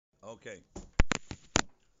Okay.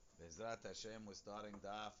 Bezrat Hashem, we're starting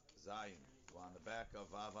Daf Zayin. We're on the back of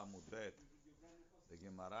Vav Amud Bet. The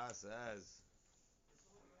Gemara says,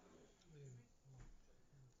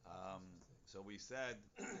 so we said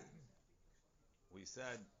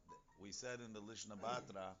in the Lishna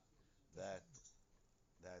Batra that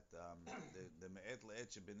the Me'et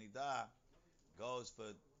Le'et Benida goes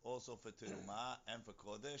also for Teruma and for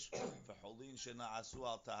Kodesh, for Holin Shena'asu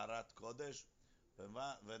al Taharat Kodesh,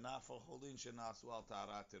 V'na for Holin Shena'asu al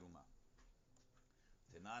Taharat Teruma.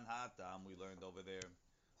 Tenan Hatam, we learned over there,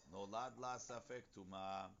 Nolad la Safek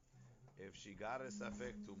Tuma, if she got a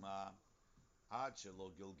Safek Tuma, Ad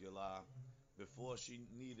Shelo Gilgila, before she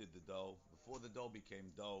kneaded the dough, before the dough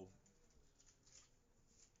became dough,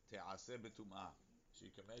 Te'aseh Betuma,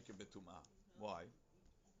 she can make it Betuma. Why?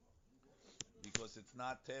 Because it's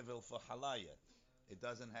not Tevel for Chala yet.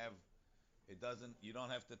 You don't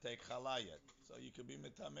have to take Chala yet. So you could be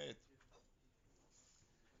Metamet.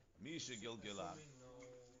 Misha Gilgila.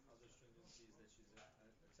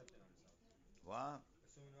 What?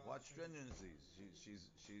 What stringencies?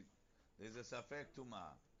 There's a Safek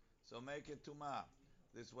Tuma. So make it Tuma.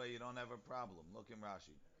 This way you don't have a problem. Look in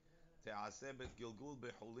Rashi. Te'aseh bet Gilgul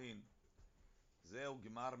behulin. Zeu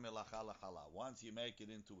gimar melacha lachala. Once you make it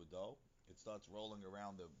into a dough, it starts rolling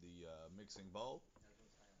around the mixing bowl.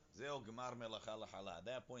 Zeu gimar melacha lachala. At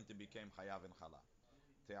that point it became chayav in chala.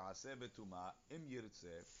 Te'aseh betuma im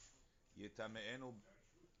yirtzeh yitame'enu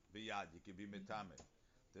biyad. You can be metame.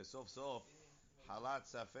 Tesof sof halat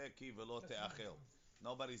safek ki velo te'achel.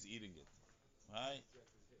 Nobody's eating it, right?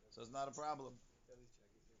 So it's not a problem.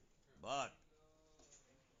 But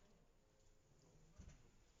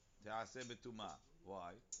te'aseh betuma.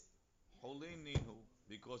 Why? Chulin ninu,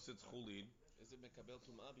 because it's chulin. Is it mekabel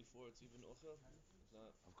tumah before it's even ochel?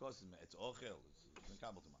 Of course, it's ochel. It's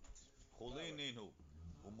mekabel tumah. Chulin ninu,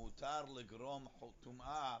 umutar legrom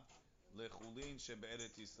tumah lechulin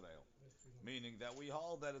shebe'eret Yisrael. Meaning that we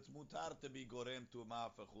hold that it's mutar to be gorem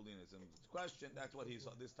tumah for chulin. It's a question. That's what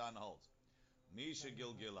this Tana holds. Misha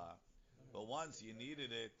gilgila, but once you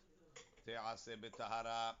needed it, te'aseh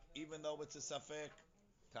betahara, even though it's a safek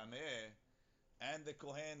tameh. And the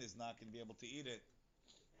Kohen is not going to be able to eat it.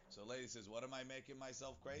 So lady says, what am I making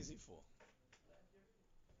myself crazy for?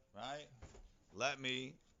 Right? What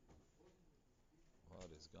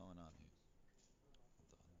is going on here?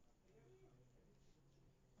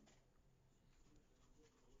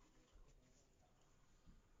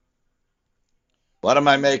 What am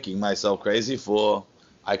I making myself crazy for?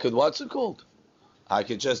 I could, what's it called? I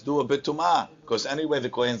could just do a bit tumah. Because anyway, the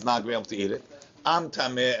Kohen's not going to be able to eat it. I'm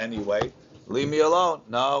tameh anyway. Leave me alone.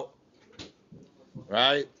 No.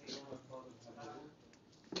 Right?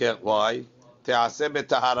 Why? Te'aseh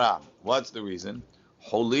betahara. What's the reason?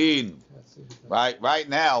 Hulin. Right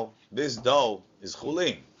now, this dough is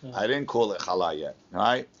chulin. I didn't call it chala yet,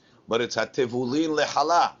 right? But it's hatevulin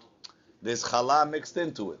lechala. There's chala mixed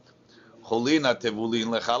into it. Chulin hatevulin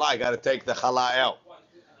lechala. I got to take the chala out.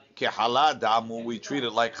 Ke chala damu, we treat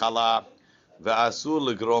it like chala. Ve'asur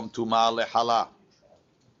legrom tuma lechala.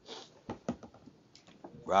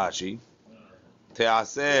 Rashi.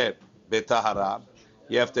 Te'aseh betahara.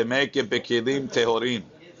 You have to make it bekilim tehorim.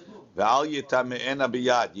 Ve'al yitame'ena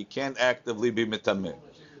biyad. You can't actively be mitameh.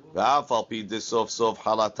 Ve'afal pi disof sof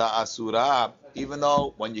halata asura. Even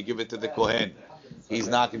though when you give it to the Kohen, he's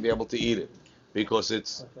not going to be able to eat it because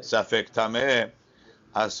it's safek tameh.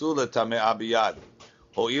 Asur letameh abiyad.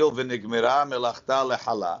 Ho'il v'nigmira melachta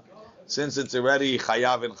lechala. Since it's already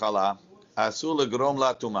chayav in chala, asur legrom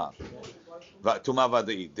la tuma. Tuma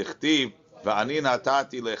vadei. Dichtiv va'ani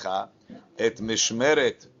natati lecha et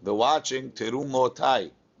mishmeret, the watching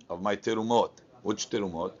terumotai of my terumot. Which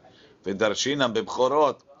terumot? V'darshinam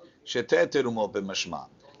bebchorot shete terumot b'mashma.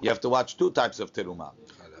 You have to watch two types of teruma.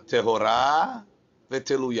 Tehora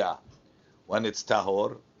v'teluya. When it's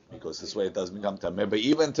tahor, because this way it doesn't become tameh. But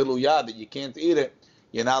even teluya, that you can't eat it,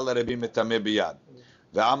 you're not allowed to be metameh biyad.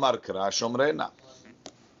 Ve'amar kra shomrena.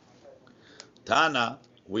 Tana,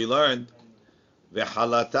 we learned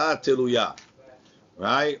v'halata teluya.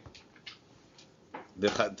 Right?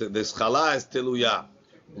 This chala is teluya.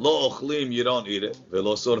 Lo ochlim, you don't eat it.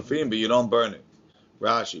 Velo sorfim, but you don't burn it.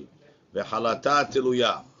 Rashi. V'halata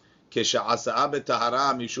teluya. Kesha'asa'a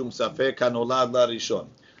betahara mishum safek hanolad la rishon.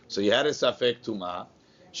 So you had a safek tuma.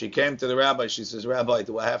 She came to the rabbi. She says, Rabbi,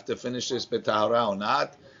 do I have to finish this betahara or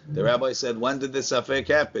not? The rabbi said, when did the safek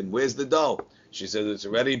happen? Where's the dough? She said, it's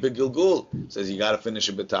already begilgul. Says, you got to finish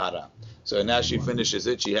it betahara. So now she finishes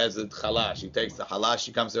it. She has the chala. She takes the chala.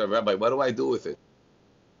 She comes to the rabbi. What do I do with it?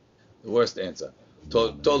 The worst answer.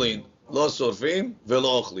 Tolin, lo sorfim,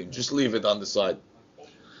 velo ochlim. Just leave it on the side.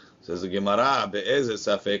 So Says the Gemara, be'eze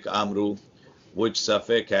safek amru, which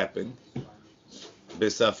safek happened?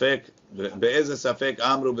 Besafek, be'eze safek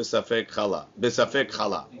amru besafek chala, besafek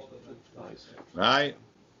chala. Right?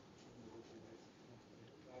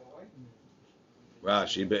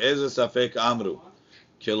 Rashi, be'eze safek amru.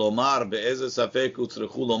 Kilomar, be'eze safek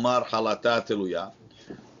utzrechu lomar halata teluya.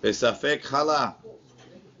 Besafek chala.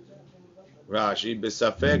 Rashi,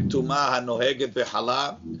 besafek tuma hanoheget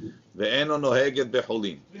behala, ve'eno noheget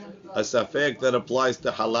behulin. A safek that applies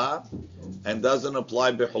to hala and doesn't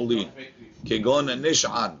apply behulin. Kegon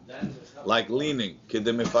nish'an, like leaning.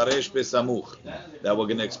 Kedemifaresh besamuch, that we're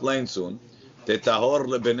going to explain soon. Tetahor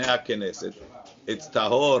lebnei haKnesset. It's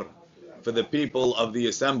tahor for the people of the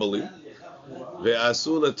assembly.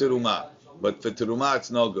 Ve'asu leteruma, but for teruma it's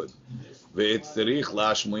no good. Ve'etzerich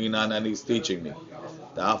lashmuinan, and he's teaching me.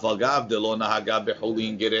 Ta'afagav delo nahaga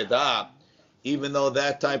behulin gereda. Even though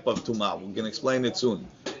that type of tuma, we can explain it soon,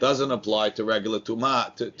 doesn't apply to regular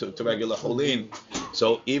tuma, to regular chulin.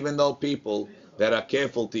 So even though people that are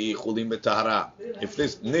careful to eat chulin b'tahara, if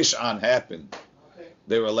this nish'an happened,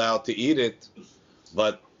 they're allowed to eat it,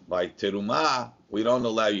 but by teruma, we don't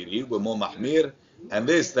allow you to eat. We're more mahmir, and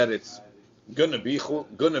this that it's gonna be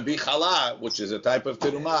chala, which is a type of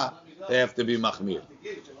teruma, they have to be mahmir.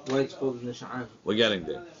 Why it's called nish'an? We're getting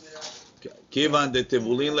there. Kivan de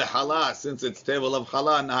tevulin lehala, since it's tevel of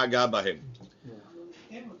chala, nahaga bahim.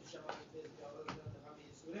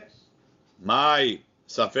 My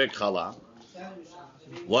safek chala.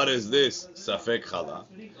 What is this safek chala?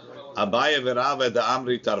 Abaye v'Rava da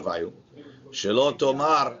amri tarvayu. Shelo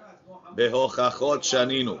tomar behochachot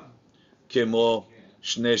shaninu. Kemo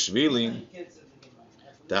shne shvilin.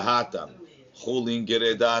 Tahatam. Chulin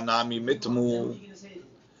gereda nami mitmu.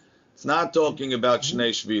 It's not talking about shne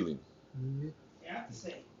shvilin.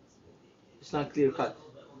 It's not clear cut.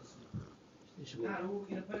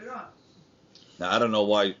 Now I don't know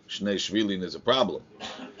why Shnei Shvilin is a problem.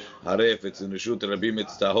 Hare, if it's in the Reshut Rabim,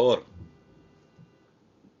 it's tahor.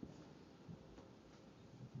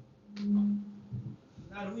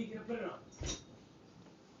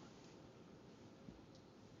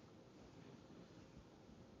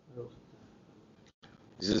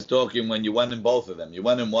 This is talking when you went in both of them. You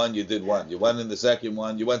went in one, you did one. You went in the second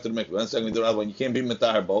one, you went to the mikveh. One second, you did the other one. You can't be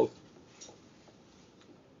mitahar both.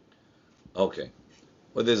 Okay.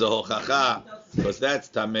 But there's a hochacha, because that's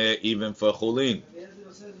tameh even for chulin.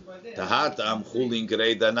 Tahatam chulin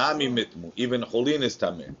greidanami mitmu. Even chulin is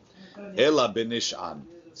tameh. Ela benish'an.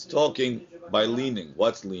 It's talking by leaning.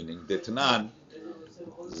 What's leaning? Detnan.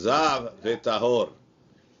 Zav vetahor.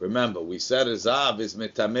 Remember, we said a zav is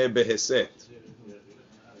metameh beheset.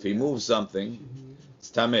 If he moves something, it's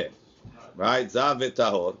tameh. Right? Zav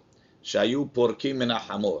vetahor. Shayu porkim min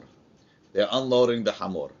hamor. They're unloading the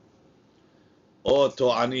hamor. Or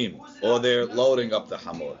to'anim, or they're loading up the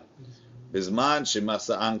hamor. Bizman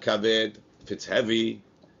shemasa'an kaved, if it's heavy,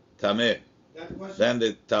 tameh. Then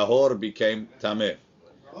the tahor became tameh.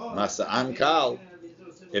 Masa'an kal,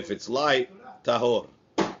 if it's light, tahor.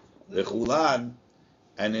 V'chulan,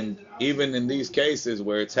 and even in these cases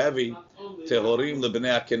where it's heavy, tehorim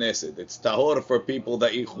lebnei haKnesset. It's tahor for people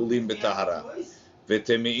that eat chulin b'tahara.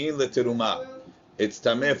 V'temi'in leteruma. It's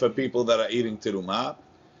tameh for people that are eating teruma.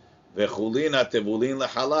 V'chulin atevulin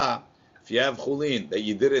lehala. If you have chulin that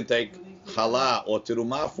you didn't take chala or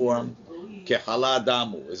teruma form, kehala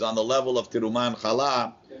damu is on the level of teruma and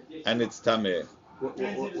chala, and it's tameh.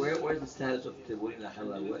 Where's the status of tevulin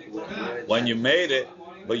lehala? When you made it,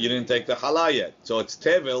 but you didn't take the chala yet, so it's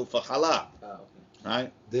tevel for chala,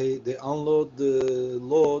 right? They unload the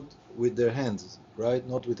load with their hands, right?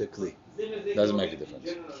 Not with a kli. Doesn't make a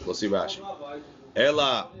difference. We'll see Rashi.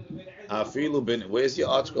 Ela afilu bin. Where's your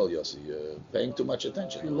article, Yossi? You're paying too much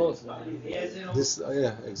attention. This,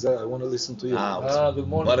 yeah, exactly. I want to listen to you. Good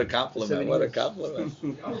morning. What a compliment! What a compliment!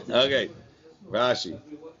 Okay, Rashi.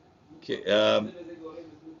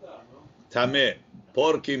 Tameh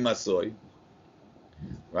porki masoy.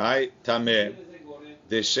 Right, tameh.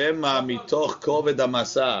 Deshema mitoch koved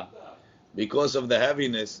amasa, because of the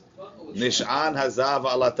heaviness. Nish'an hazav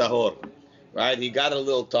ala tahor. Right, he got a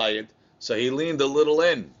little tired. So he leaned a little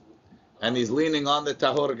in, and he's leaning on the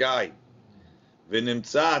tahor guy.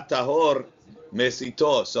 V'nimtza tahor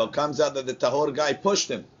mesito. So it comes out that the tahor guy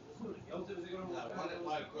pushed him.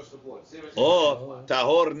 Or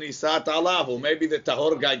tahor nisat alavu. Maybe the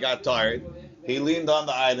tahor guy got tired. He leaned on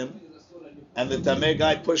the item, and the tameh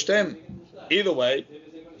guy pushed him. Either way,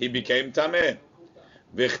 he became tameh.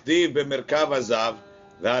 V'chtiv b'merkav hazav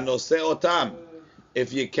v'hanose otam.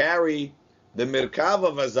 If you carry The Mirkav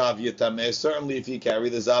of a Zav Yitameh, certainly if he carry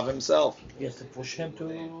the Zav himself. He has to push him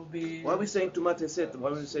to be. Why are we saying Tumat Eset? Why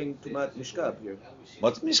are we saying Tumat Mishkab here?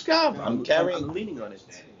 What's Mishkav? I'm carrying. I'm leaning on it.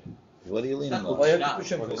 What are you leaning Why on? you have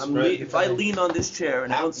to push him? If I lean on this chair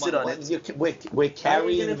and I don't sit on it. We're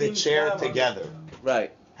carrying the chair together.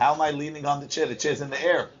 Right. How am I leaning on the chair? The chair's in the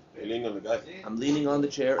air. I'm leaning on the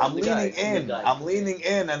chair. I'm and the guy. leaning in. I'm leaning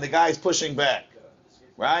in, and the guy's pushing back.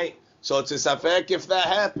 Right? So it's a safek if that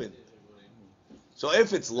happened. So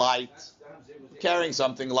if it's light, carrying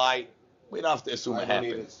something light, we don't have to assume it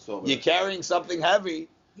happened. You're carrying something heavy,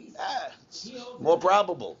 it's more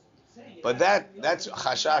probable. But that's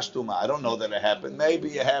chashash tuma. I don't know that it happened. Maybe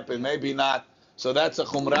it happened, maybe not. So that's a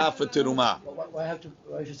chumrah for teruma. Why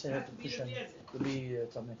should say I have to push him to be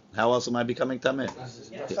tameh? How else am I becoming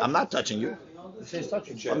tameh? I'm not touching you. It says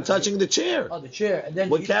touching. I'm touching the chair. Oh, the chair, and then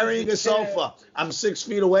We're carrying a sofa. I'm 6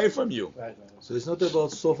 feet away from you. Right. So it's not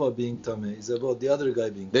about sofa being tameh. It's about the other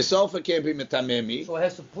guy being. The sofa can't be metamemi. So it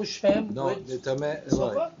has to push him. No, with the tameh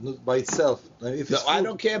sofa? right, not by itself. Like if No, it's I food,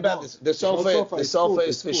 don't care about no. this. The sofa It's food,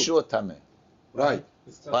 is for it's sure tameh. Right.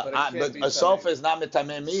 But a sofa is not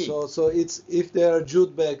metamemi. So it's if there are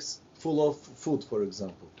jute bags full of food, for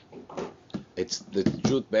example. It's the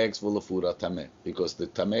jute bags full of food are tameh because the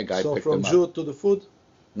tameh guy So picked from them up. jute to the food,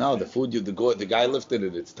 No, the food the guy lifted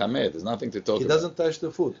it. It's tameh. There's nothing to talk he about. doesn't touch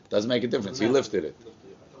the food. Doesn't make a difference. He lifted it.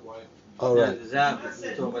 All right.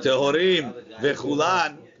 Tehorim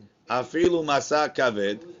v'chulan afilu masa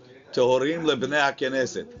kaved tehorim lebnei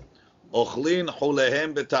haKnesset ochlin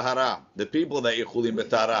chulehem betahara. The people that eat chulin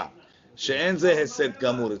betahara she'en ze hesed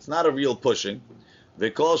gamur. It's not a real pushing.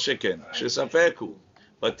 V'kol sheken shesafeku.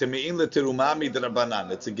 But temi'in leteruma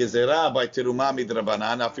midrabanan. It's a gezerah by teruma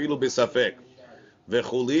midrabanan afilu b'safek.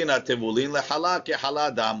 V'chulin atevulin lehala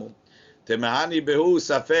kehala damu. Temehani behu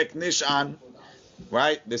safek nishan.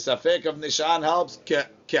 Right? The safek of nishan helps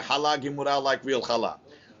kehala gimura like real chala.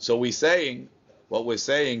 So what we're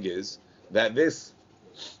saying is that this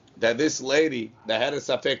lady that had a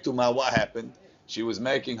safek tuma, what happened? She was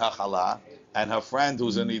making hachala, and her friend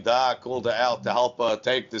who's a nida called her out to help her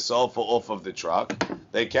take the sofa off of the truck.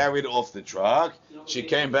 They carried it off the truck. She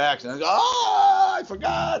came back and I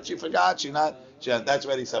forgot. She forgot. That's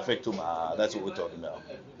already safek tuma. That's what we're talking about.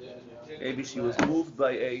 Maybe she was moved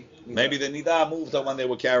by a. Maybe the nida moved her when they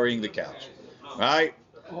were carrying the couch, right?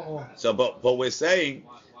 Oh. So, but we're saying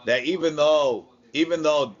that even though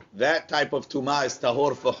that type of tuma is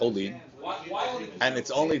tahor for chulin, and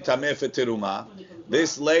it's only tameh for teruma,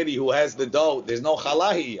 this lady who has the dough, there's no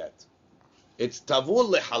chalahi yet. It's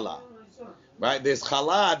tavul lechala, right? There's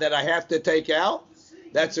chala that I have to take out.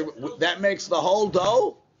 That makes the whole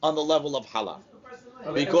dough on the level of chala.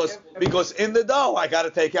 Because in the dough I got to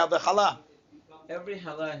take out the challah. Every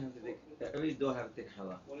halal has to take. Every dough has to take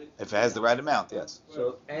halal. If it has the right amount, yes.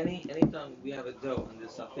 So anytime we have a dough and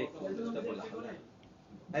there's safek, we'll just double the halal.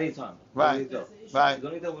 Anytime. Right. Any dough. Right. The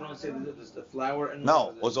only dough we don't say there's the flour and.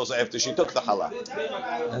 No, it was also after she took the challah.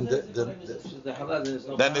 And The halal there's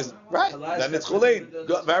no. Then it's right. Then it's chulin.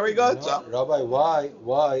 Good, very good. So, Rabbi,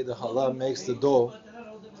 why the halal makes the dough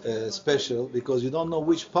special? Because you don't know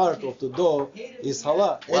which part of the dough is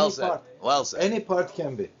halal. well Any said. part. Well said. Any part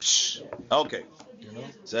can be. Psh. Okay. You know?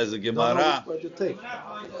 Says the You don't know Gemara. which part you take.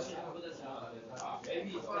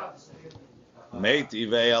 Mate,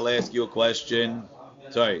 Ivey, I'll ask you a question.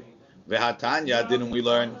 Sorry. Vehatanya, didn't we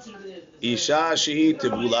learn? Isha shehi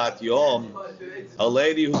tibulat yom. A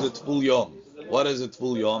lady who's a tful yom. What is a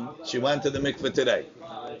tful yom? She went to the mikveh today.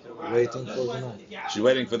 Waiting for the night. She's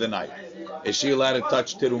waiting for the night. Is she allowed to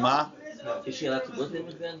touch teruma? Is she allowed to go to the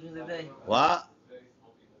mikveh during the day? What?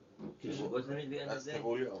 Can she go to the mikveh during the day?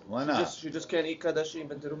 Why not? She just can't eat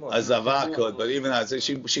kadashim and terumot. A zava could, but even I say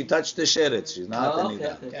she touched the sheretz. She's not Oh, the okay.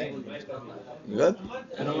 nida. Okay. You good?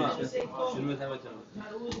 I don't know. She's with her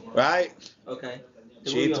too. Right? Okay.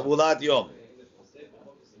 She tfulat yom.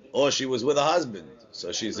 Or she was with a husband.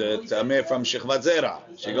 So she's a tameh from Shechvat Zera.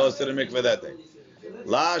 She goes to the mikveh that day.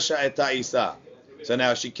 La sha'eta isa. So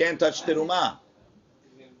now she can't touch teruma.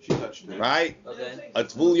 She touched it. Right? Okay. A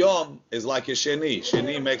tvul yom is like a sheni.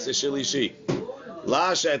 Sheni makes a shilishi.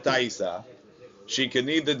 La sha'eta isa. She can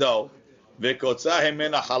knead the dough. V'kotza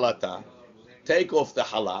hemena halata. Take off the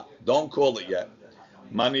hala. Don't call it yet.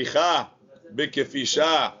 Manicha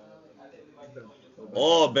b'kefisha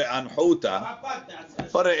or be'anhuta.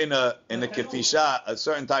 Put it in a kefisha, a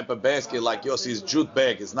certain type of basket like Yossi's jute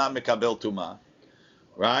bag. It's not mekabel tuma,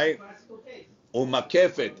 right?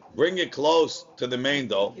 Umakefet. Bring it close to the main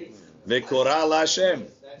dough. V'kora l'Hashem.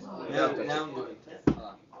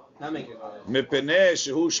 Now make it. Mipnei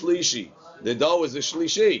shehu shlishi. The dough is a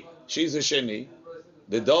shlishi. She's a sheni.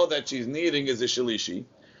 The dough that she's kneading is a shilishi.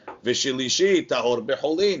 V'shilishi tahor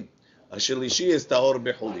b'chulin. A shilishi is tahor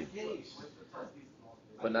b'chulin.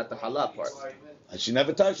 But not the halal part. And she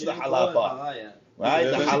never touched the halal part. Right?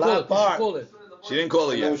 The She halal part. call it. She didn't call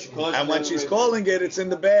it No, yet. she called- And when she's calling it, it's in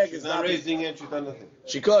the bag. She's It's not not raising it. She's done nothing.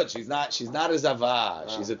 She could. She's not a zava.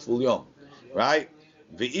 She's a tful yom. Right?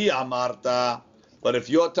 V'i amarta. But if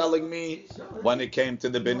you're telling me when it came to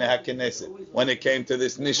the Bnei HaKnesset, when it came to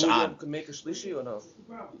this Nish'an, Can make a shlishi or no?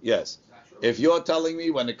 yes. If you're telling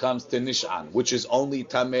me when it comes to Nish'an, which is only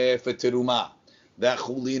Tameh for Terumah, that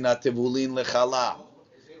Chulina Tivulin Lechala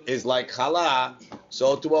is like Chala,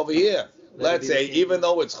 so too over here. Let's say, even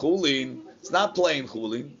though it's Chulin, it's not plain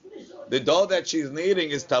Chulin. The dough that she's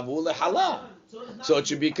kneading is Tavul Lechala. So it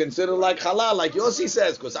should be considered like Chala, like Yossi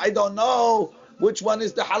says, because I don't know which one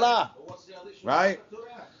is the Chala. Right?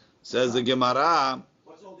 Says the Gemara,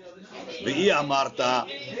 V'i amarta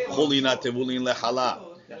chulina tevulin lechala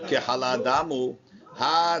kehala damu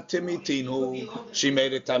ha timitinu. She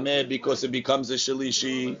made it tameh because it becomes a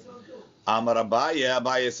shalishi. Amar Abaye,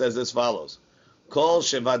 Abaye says as follows: Kol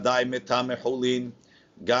shevadai metame chulin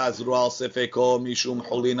gazru al sefeko mishum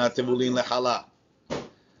chulina tevulin lechala.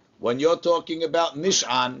 When you're talking about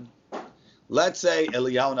Nish'an, let's say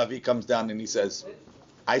Eliyahu Navi comes down and he says,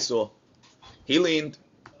 I saw. He leaned.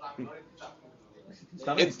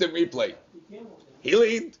 Instant replay. He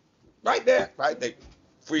leaned. Right there. Right? They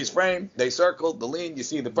freeze frame. They circled the lean. You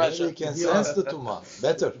see the pressure. You can sense the tumah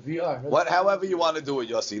better. VR. However you want to do it,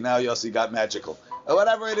 Yossi. Now Yossi got magical. Or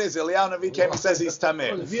whatever it is, Eliyahu Navi came and says he's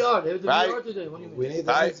tameh. VR. They have the Right? VR today. What do you mean? We need,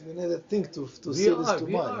 Right. we need a thing to see this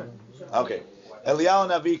tumah. Okay. Eliyahu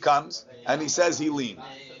Navi comes and he says he leaned.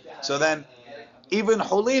 So then, even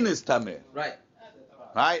Hulin is tameh. Right.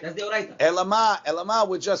 Right? That's the oraita.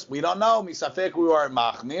 Elama, we don't know. Misafek, we were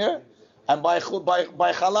machmir, and by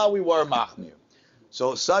chala, we were machmir.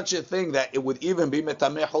 So such a thing that it would even be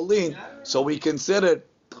metameh chulin, so we considered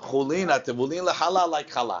chulin atevulin lechala like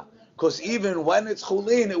chala. Because even when it's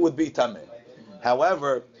chulin, it would be tameh.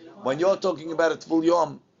 However, when you're talking about a tful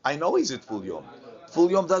yom, I know he's a tful yom.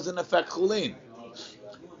 Tful yom doesn't affect chulin.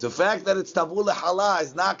 The fact that it's tavul lechala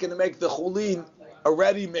is not going to make the chulin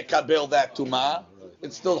already mekabel that tumah.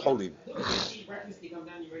 It's still chulin.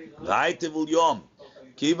 Right, tevul yom.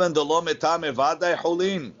 Kivan de lo metame vaday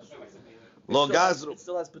chulin. Lo gazru. It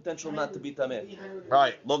still has potential not to be tameh.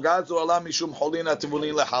 Right. Lo gazru ala mishum chulin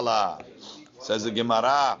atevulin lechala. Says the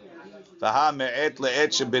Gemara. Vaha me'et le'et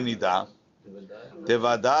shebenida.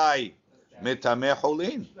 Tevaday metame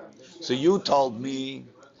chulin. So you told me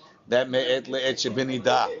that me'et le'et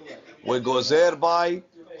shebenida. We gozer by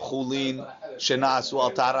chulin shenasu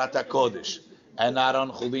al taharat hakodesh. And not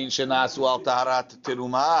on chulin shenasu al taharat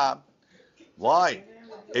terumah. Why?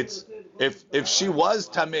 It's if she was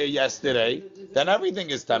tameh yesterday, then everything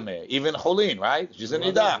is tameh, even chulin, right? She's an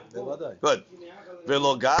ida. Good.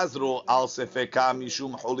 Velo gazru al sefeka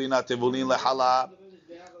mishum chulina tevulin lechala.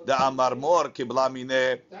 The Amar Mor kibla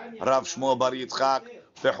mine Rav Shmuel Bar Yitzchak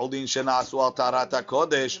bechulin shenasu al taharat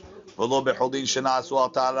hakodesh velo bechulin shenasu al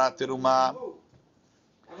taharat terumah.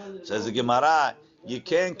 Says the Gemara, you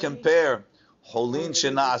can't compare chulin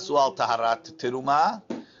shenasu al taharat terumah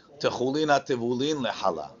to chulin atevulin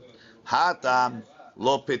lechala. Hatam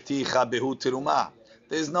lo peticha behu terumah.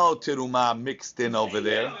 There's no terumah mixed in over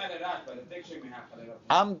there.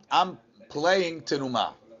 I'm playing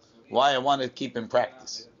terumah. Why? I want to keep in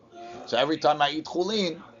practice. So every time I eat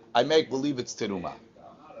chulin, I make believe it's terumah.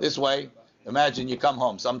 This way, imagine you come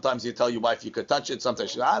home. Sometimes you tell your wife you could touch it.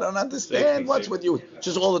 Sometimes I don't understand. What's with you?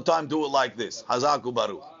 Just all the time do it like this. Hazaku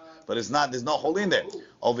baruch. But it's not. There's no chulin there.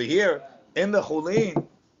 Over here in the chulin,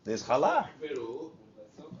 there's challah.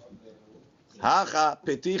 Hacha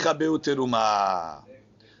peticha behu terumah.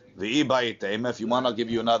 If you want, I'll give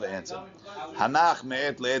you another answer. Hanach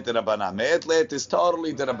me'et le'et derabanan. Me'et le'et is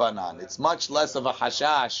totally derabanan. It's much less of a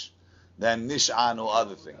hashash than nish'an or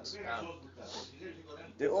other things.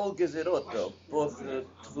 They're all gezerot though. Both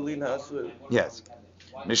tefillin ha'asur. Yes.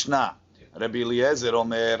 Mishnah. Rabbi Eliezer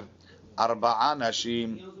Omer, arba'a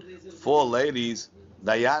nashim, 4 ladies,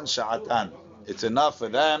 dayan sha'atan. It's enough for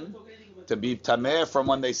them to be tameh from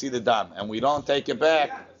when they see the dam, and we don't take it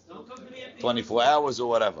back 24 hours or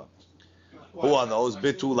whatever. Who are those?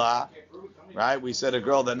 Bitula, right? We said a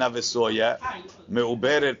girl that never saw yet.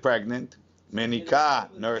 Me'uberet, pregnant. Menika,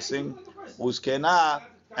 nursing. Uskena,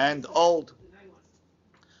 and old.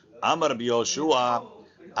 Amar Yoshua,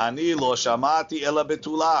 ani lo shamati ela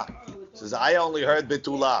bitula. Says, I only heard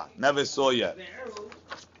bitula, never saw yet.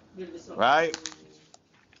 Right?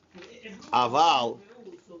 Aval,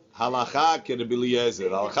 halacha ke Rabbi Eliezer.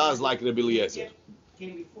 Halacha is like Rabbi Eliezer.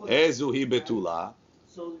 Ezu hi betula.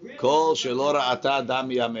 Kol shelo ra'ata dam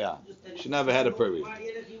yamea. She never had a period.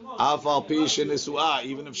 Af al pi shenisua,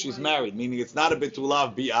 even if she's married, meaning it's not a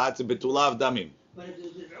betulav bi'ah, it's a betulav damim.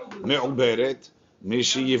 Me'uberet,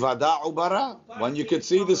 mishi yivada ubara, when you could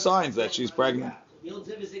see the signs that she's pregnant.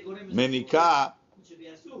 Menika,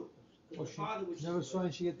 She never saw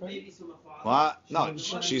and she get pregnant? what? No,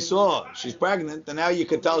 she saw, she's pregnant, and now you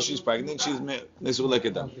could tell she's pregnant, she's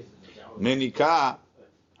nisulikadam. Menika,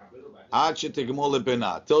 ad shetigmul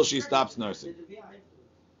lebena, till she stops nursing.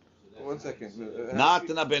 1 second. Not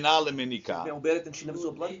in a benal menika. מעוברת and she never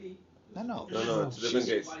saw blood? No. No, it's a different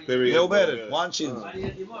case. Me'uberet, once she's,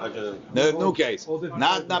 no, new case.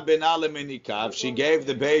 Not na benal menika, if she gave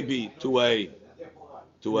the baby to a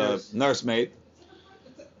nursemaid,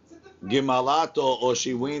 Gimalato, or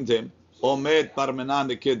she weaned him, Omed Parmenan,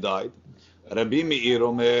 the kid died. Rabbi Meir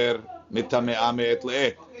Omer Mitamea Me'et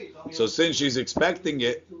Le'et. So since she's expecting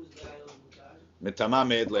it, Mitamea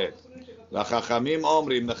Me'et Le'et. The Chachamim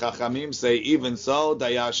Omrim, the Chachamim say, even so,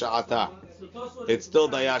 Daya Sha'ata. It's still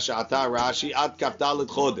Daya Sha'ata, Rashi, Ad Kaftalit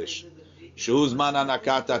Chodesh. Shuzman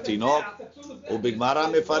Anakata Tinok.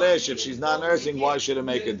 Ubigmara Mefaresh, if she's not nursing, why should it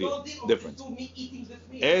make a difference?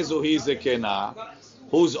 Ezu Hizekena.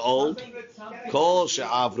 Who's old? Kol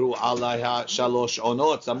she'avru alayha shalosh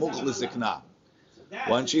onot samuch l'zikna.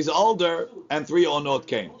 When she's older and 3 onot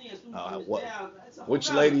came.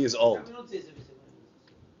 Which lady is old?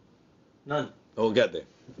 None. We'll get there.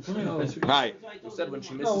 Right. You said when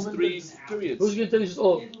she misses 3 periods. Who's going to tell you she's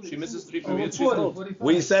old? She misses 3 periods, she's old.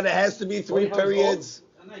 We said it has to be 3 periods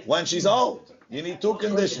when she's old. You need 2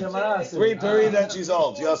 conditions. 3 periods and she's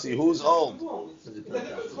old. Yossi, who's old?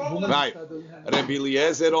 Right. Rabbi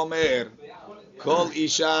Eliezer Omer, Kol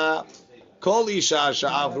Isha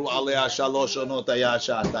sha'avru alea shalosh onot haya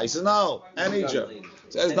sha'ata. He says, no, any Jew. He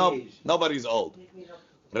says, no, nobody's old.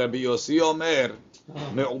 Rabbi Yossi Omer,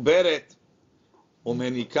 Me'uberet,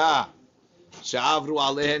 Umenika, sha'avru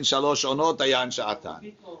alehen shalosh onot haya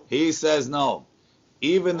sha'ata. He says, no.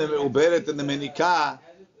 Even the Me'uberet and the Menika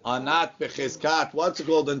are not bechizkat, what's it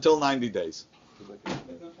called, until 90 days.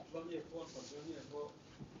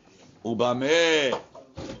 Ubame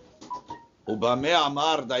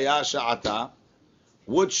amar daya sha'ata,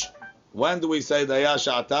 which, when do we say daya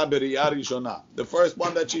sha'ata? B'riyah rishona, the first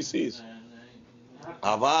one that she sees.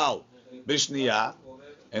 Aval b'shniya,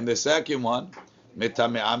 and the second one,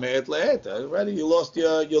 mitamea me'et le'et. Already you lost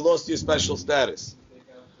your special status.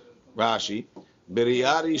 Rashi,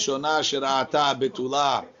 b'riyah rishona shira'ata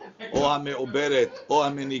betula, או המעוברת, או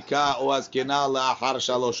המניקה, או הזקנה לאחר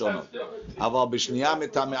 3 שנות. אבל בשנייה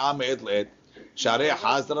מטמאה מעת לעת, שהרי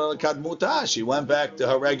חזרה לקדמותה, she went back to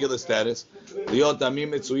her regular status, להיות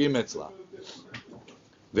דמים מצויים אצלה.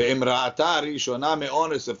 ואם ראתה ראשונה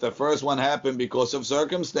מאונס, if the first one happened because of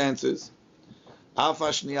circumstances, אף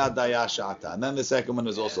השנייה דיה שעתה. And then the second one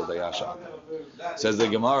is also דיה שעתה. Says the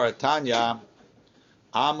Gemara, Tanya,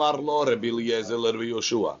 אמר לו רבי אליעזר לרבי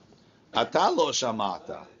יהושע, אתה לא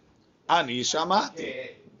שמעת. Ani shamati.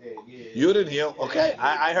 You didn't hear? Okay,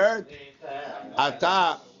 I heard.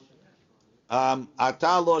 Ata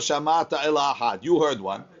lo shamata el ahad. You heard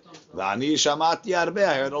one. Ani shamati arbe.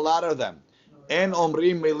 I heard a lot of them. En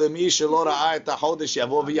omrim milemi shelo ra'a et hachodesh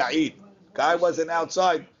yavo v'ya'id. Guy wasn't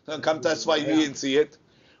outside. Come testify. You didn't see it.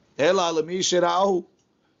 Ela lemi shira'ahu.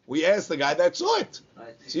 We asked the guy that saw it.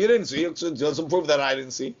 So you didn't see it. So it doesn't prove that I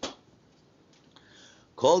didn't see.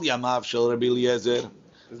 Kol yamav shel Rabbi Eliezer.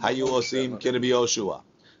 Hayu osim ki Rabbi Yoshua.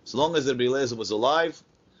 As long as Rabbi Eliezer was alive,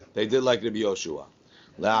 they did like Rabbi Yoshua.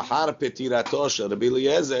 La'achar petirato shel Rabbi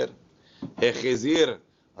Eliezer, hechezir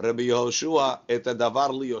Rabbi Yoshua et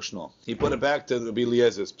hadavar liyoshno. He put it back to Rabbi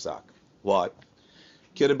Eliezer's psak. Why?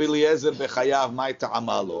 Ki Rabbi Eliezer bechayav mai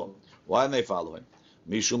ta'amalo. Why didn't they follow him?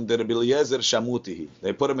 Mishum de Rabbi Eliezer shamutihi.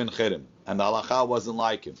 They put him in chirim, and the halacha wasn't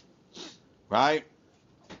like him. Right?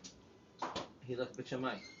 He left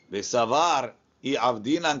B'Shamai. V'savar I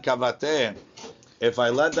avdinan kavate. If I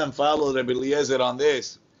let them follow Rabbi Eliezer on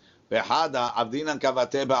this, v'hada avdinan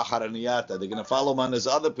kavate ba'acharaniyata. They're going to follow him on his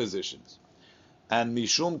other positions. And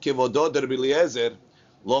mishum kivodod Rabbi Eliezer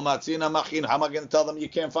lo matzina machin. How am I going to tell them you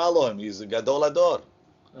can't follow him? He's a gadol ador.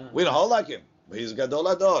 We don't hold like him, but he's a gadol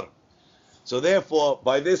ador. So therefore,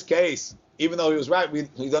 by this case, even though he was right, we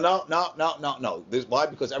don't no. This, why?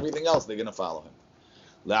 Because everything else they're going to follow him.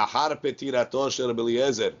 La'achar petirato shel Rabbi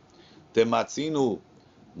Eliezer. Tematzinu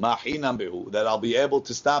machinam behu, that I'll be able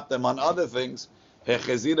to stop them on other things.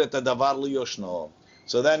 Hechezir et hadavar liyoshno.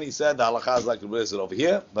 So then he said the halacha is like the Rebbe over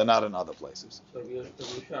here, but not in other places. So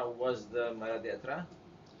Yeshua was the Marad Yatra?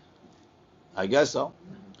 I guess so.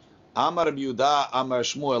 Amar Rabbi Yehuda, Amar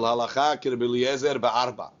Shmuel, halacha Rabbi Eliezer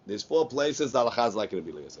ba'arba. There's 4 places the halacha is like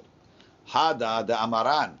Rabbi Eliezer. Hada the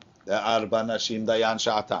Amaran, the arba nashim dayan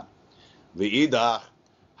sha'atan. V'idach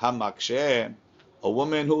hamakshe, a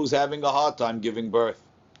woman who's having a hard time giving birth.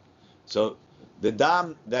 So the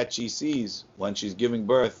dam that she sees when she's giving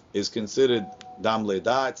birth is considered dam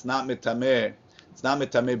leda. It's not mitameh. It's not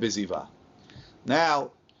mitameh beziva.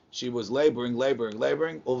 Now she was laboring.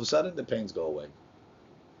 All of a sudden the pains go away.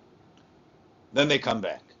 Then they come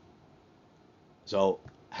back. So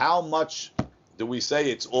how much do we say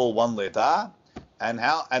it's all one leda, and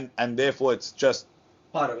how and therefore it's just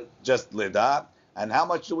Part of it. just leda, and how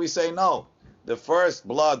much do we say no? The first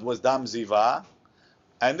blood was dam ziva,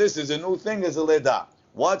 and this is a new thing as a leda.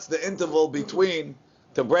 What's the interval between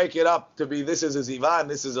to break it up to be this is a ziva and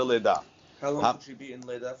this is a leda? How long should she be in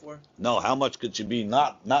Leda for? No, how much could she be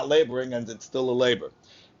not laboring and it's still a labor?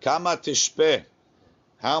 Kama tishpeh.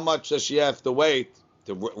 How much does she have to wait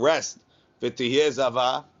to rest?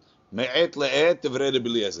 24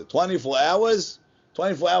 hours?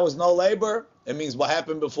 24 hours no labor? It means what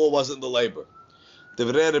happened before wasn't the labor.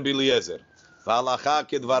 Divrei Rabbi Eliezer. V'halacha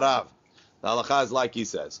kedvarav. The halacha is like he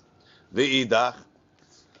says. V'idach.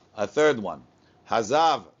 A third one.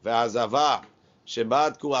 Hazav ve'hazava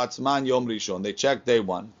shebadku atzman yom rishon. They check day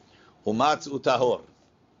 1. Umatzu tahor.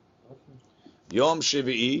 Yom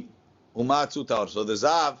shvi'i. Umatzu tahor. So the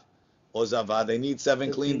zav or zava, they need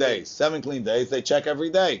 7 clean days. 7 clean days, they check every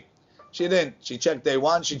day. She didn't. She checked day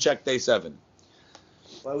 1, she checked day 7.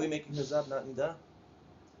 Why are we making Hazab not Nida?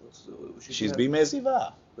 She's bimei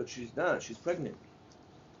ziva. But she's not. She's pregnant.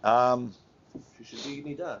 She should be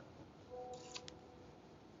Nida.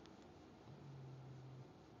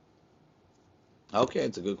 Okay,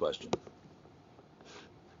 it's a good question.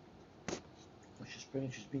 She's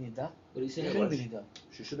pregnant, she's being nida. What do you say? She shouldn't be nida.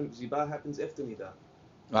 She shouldn't. Ziba happens after Nida.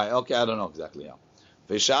 Right, okay, I don't know exactly how.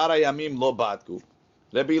 V'shara yamim lo badku.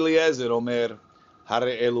 Rabbi Eliezer omer,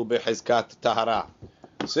 hare elu behizkat tahara.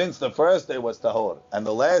 Since the first day was tahor and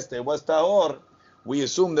the last day was tahor, we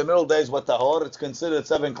assume the middle days were tahor. It's considered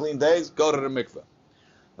 7 clean days. Go to the mikveh.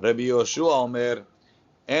 Rabbi Yoshua omer,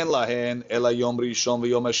 en lahen ela yom rishon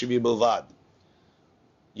v'yom hashivi bilvad.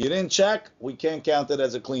 You didn't check, we can't count it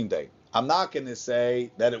as a clean day. I'm not going to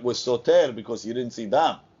say that it was soter because you didn't see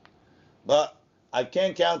dam. But I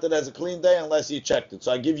can't count it as a clean day unless you checked it.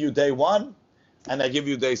 So I give you day 1 and I give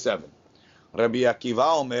you day 7. Rabbi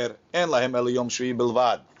Akiva omer, en lahem el yom shvi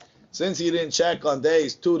bilvad. Since you didn't check on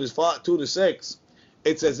days 2 to 6,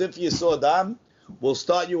 it's as if you saw dam. We'll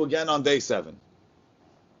start you again on day 7.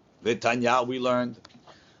 V'tanya, we learned.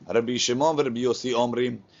 Rabbi Shimon v'Rabbi Yossi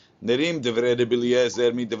omrim, nerim divrei Rabbi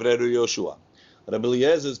Eliezer mi divrei Rabbi Yoshua. Rabbi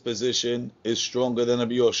Eliezer's position is stronger than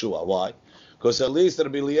Rabbi Yoshua. Why? Because at least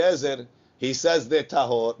Rabbi Eliezer, he says they're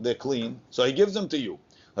tahor, they're clean, so he gives them to you.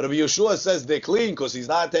 Rabbi Yoshua says they're clean because he's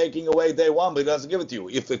not taking away day 1, but he doesn't give it to you.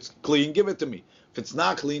 If it's clean, give it to me. If it's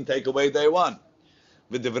not clean, take away day 1.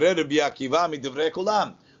 V'divrei Rabbi Akiva mi divrei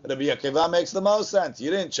kulam. Rabbi Akiva makes the most sense. You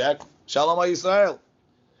didn't check. Shalom HaYisrael.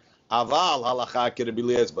 Aval halacha ki Rabbi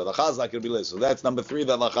Eliezer. But halacha is like Rabbi Eliezer. So that's number 3,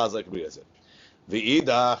 that halacha is like Rabbi Eliezer.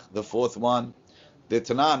 V'idach, the 4th one. The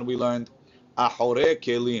Tanan, we learned, ahore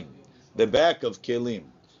kelim, the back of kelim,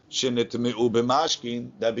 shenitmeu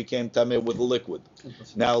b'mashkin, that became tameh with liquid.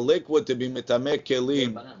 Now, liquid to be mitameh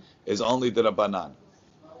kelim is only the Rabbanan.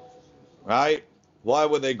 Right? Why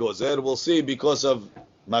would they gozer? We'll see, because of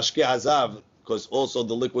mashke hazav, because also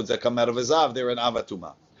the liquids that come out of hazav, they're in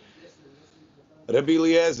avatuma. Rabbi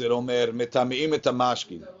Eliezer omer mitameim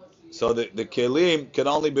mitamashkin. So the kelim can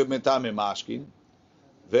only be mitameh mashkin.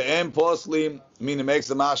 Ve'em poslim, meaning makes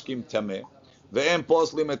the mashkim tameh. Ve'em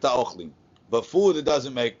poslim et ha'ochlim. But food it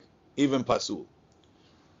doesn't make even pasul.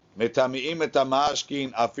 Metami'im et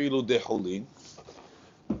ha'mashkin afilu dechulin.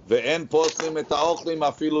 Ve'en poslim et ha'ochlim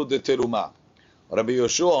afilu deteruma. Rabbi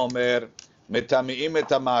Yoshua omer, metami'im et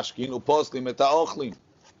ha'mashkin uposlim et ha'ochlim.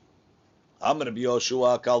 Am Rabbi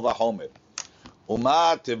Yoshua kal v'chomer.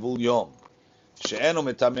 Uma tevul yom. She'enu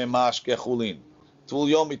metameh mashke chulin. Tevul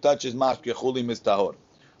yom he touches mashke chulin is tahor.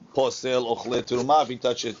 Posel ochle teruma, if he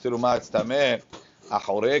touches teruma, it's tameh.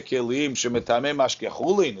 Achore kelim shemetameh mashke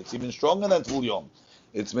chulin. It's even stronger than tvul yom.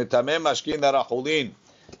 It's metameh mashkin that achulin.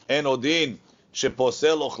 En odin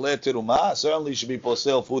sheposel ochle teruma. Certainly should be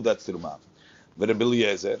posel food that's teruma. But Rabbi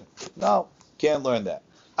Eliezer, no, can't learn that.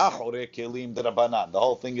 Achore kelim derabanan. The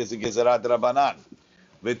whole thing is a gezerah derabanan.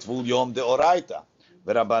 V'tvul yom deoraita.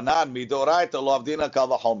 V'rabanan mi deoraita lo avdina kal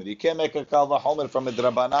v'chomer. You can't make a kal v'chomer from a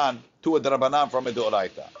derabanan to a derabanan from a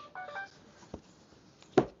deoraita.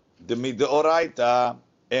 The midoraita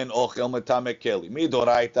En ochel metame keli.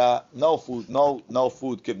 Midoraita, no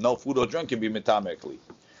food or drink can be metame kli.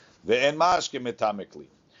 Ve'en mashke metame kli.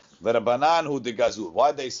 Ve'rabanan hu de gazur.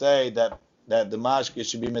 Why they say that the mashke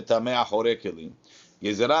should be metame achore keli?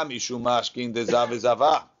 Gezerah mishum mashkin de zav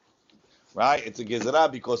zava. Right? It's a gezerah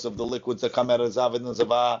because of the liquids that come out of zav and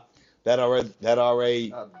zava that are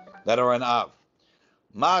an av.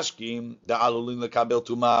 Mashkim the alulin lekabel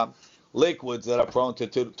tuma. Liquids that are prone to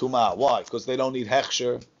tuma. Why? Because they don't need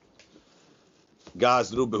hechsher.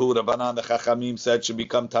 Gazru behu Rabbanan, the Chachamim said should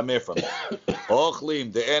become tameh from it.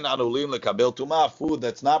 Ochlim de'en anulim lekabel tuma. Food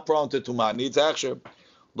that's not prone to tuma needs hechsher.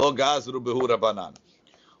 Lo gazru behu Rabbanan.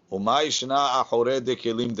 Umay shna achore de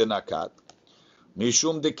kelim de nakat.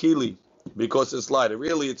 Mishum de kili, because it's lighter.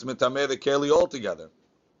 Really, it's metameh the keli altogether.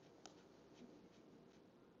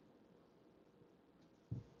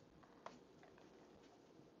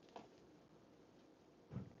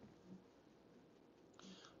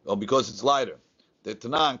 Well, because it's lighter. The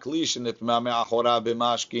Tanan Klishin it Mame Achora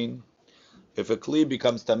b'mashkin. If a kli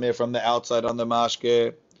becomes tameh from the outside on the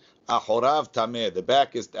mashke, Achorav tameh, the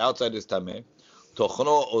outside is tameh.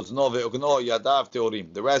 Tochno ozno ve'ugno yadav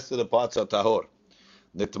teorim. The rest of the parts are tahor.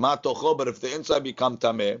 Nitma tocho, but if the inside become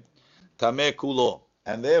tameh kulo,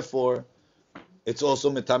 and therefore it's also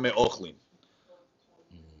metame ochlin.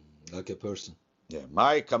 Like a person. Yeah.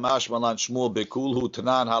 My kamash malan shmul bekulhu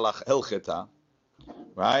tanan halach elcheta.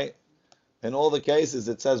 Right? In all the cases,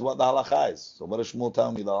 it says what the halacha is. So what does Shmuel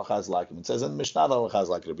tell me the halacha is like him? It says in the Mishnah the halacha is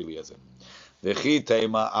like Rabbi Eliezer. V'chi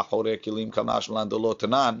teima achore kilim kamash landolo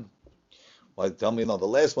tanan. Well, tell me, no, the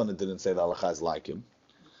last one it didn't say the halacha is like him.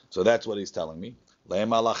 So that's what he's telling me. Le'em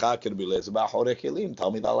halacha Rabbi Eliezer ba'achore kilim.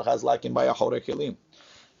 Tell me the halacha is like him by achore kilim.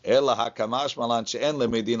 Ela hakamash malan she'en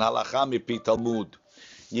lemedin halacha mipi Talmud.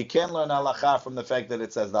 You can't learn halacha from the fact that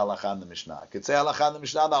it says the halacha in the Mishnah. You could say halacha in the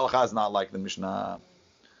Mishnah, the halacha is not like the Mishnah.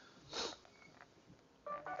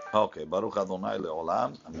 Okay, Baruch Adonai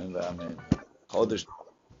le'olam, amen ve'amen. Chodesh.